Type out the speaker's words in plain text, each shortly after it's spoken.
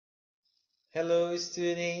Hello,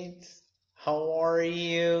 students. How are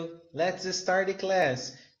you? Let's start the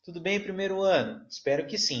class. Tudo bem, primeiro ano? Espero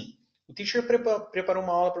que sim. O teacher preparou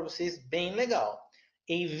uma aula para vocês bem legal.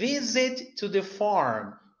 A visit to the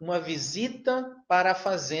farm. Uma visita para a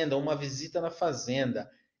fazenda, uma visita na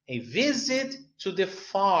fazenda. A visit to the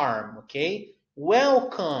farm, ok?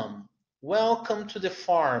 Welcome. Welcome to the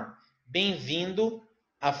farm. Bem-vindo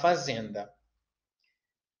à fazenda.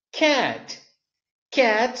 Cat.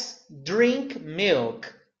 Cats drink milk.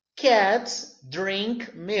 Cats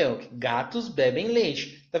drink milk. Gatos bebem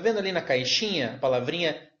leite. Tá vendo ali na caixinha a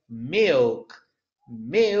palavrinha milk?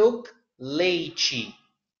 Milk, leite.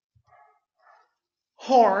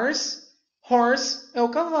 Horse. Horse é o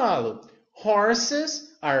cavalo.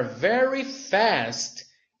 Horses are very fast.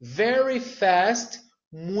 Very fast,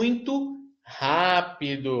 muito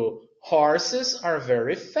rápido. Horses are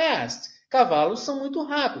very fast. Cavalos são muito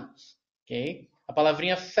rápidos. Ok? A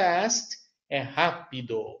palavrinha fast é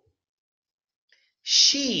rápido.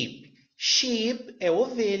 Sheep. Sheep é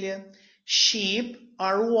ovelha. Sheep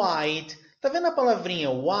are white. Tá vendo a palavrinha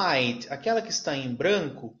white, aquela que está em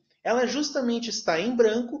branco? Ela justamente está em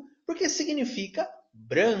branco porque significa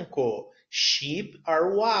branco. Sheep are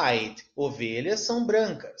white. Ovelhas são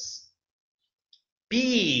brancas.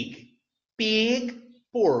 Pig. Pig,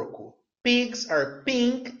 porco. Pigs are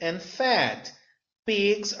pink and fat.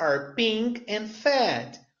 Pigs are pink and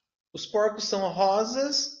fat. Os porcos são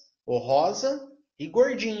rosas, ou rosa, e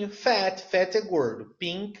gordinho. Fat, fat é gordo.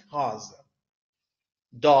 Pink, rosa.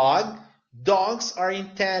 Dog, dogs are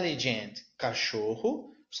intelligent.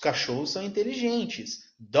 Cachorro, os cachorros são inteligentes.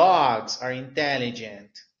 Dogs are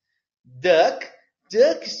intelligent. Duck,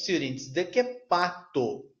 duck students, duck é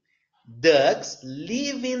pato. Ducks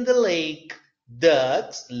live in the lake.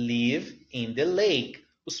 Ducks live in the lake.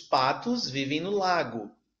 Os patos vivem no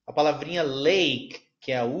lago. A palavrinha lake,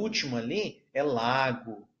 que é a última ali, é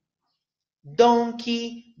lago.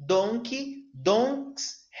 Donkey, donkey,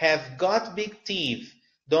 donks have got big teeth.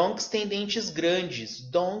 Donks têm dentes grandes.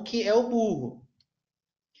 Donkey é o burro.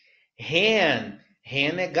 Hen,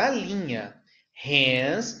 hen é galinha.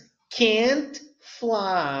 Hens can't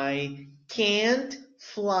fly. Can't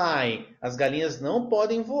fly. As galinhas não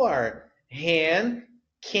podem voar. Hen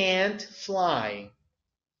can't fly.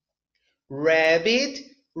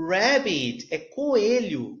 Rabbit, rabbit é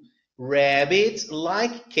coelho. Rabbits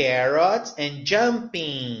like carrots and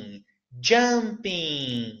jumping.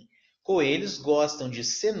 Jumping. Coelhos gostam de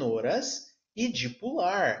cenouras e de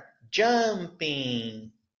pular.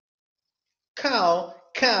 Jumping. Cow,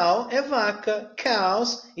 cow é vaca.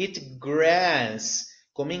 Cows eat grass.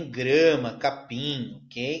 Comem grama, capim,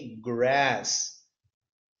 ok? Grass.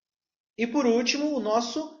 E por último, o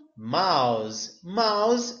nosso mouse.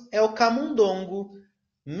 Mouse é o camundongo.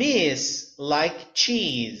 Miss like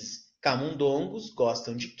cheese. Camundongos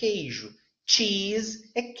gostam de queijo.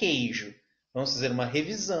 Cheese é queijo. Vamos fazer uma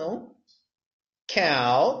revisão.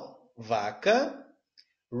 Cow, vaca.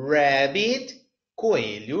 Rabbit,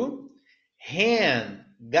 coelho. Hen,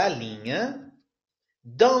 galinha.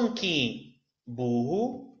 Donkey,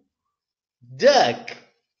 burro. Duck,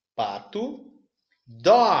 pato.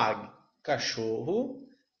 Dog, cachorro.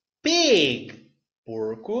 Pig,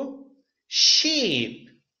 porco.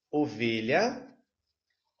 Sheep, ovelha.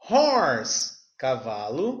 Horse,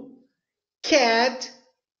 cavalo. Cat,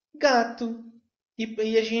 gato.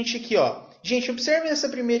 E a gente aqui, ó. Gente, observem essa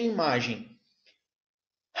primeira imagem.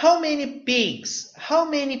 How many pigs? How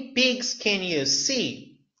many pigs can you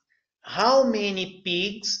see? How many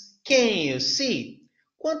pigs can you see?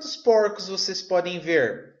 Quantos porcos vocês podem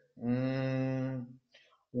ver? 1,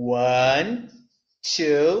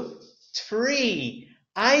 2, 3.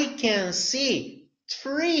 I can see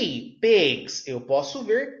 3 pigs. Eu posso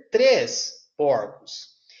ver 3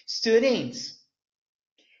 porcos. Students,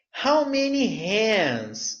 how many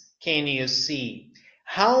hens can you see?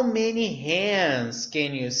 How many hens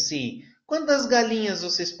can you see? Quantas galinhas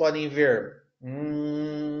vocês podem ver?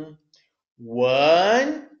 1,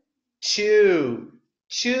 2.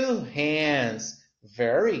 2 hens.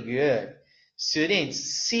 Very good. Students,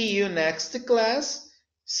 see you next class.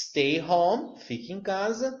 Stay home. Fique em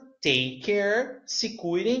casa. Take care. Se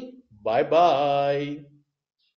cuidem. Bye bye.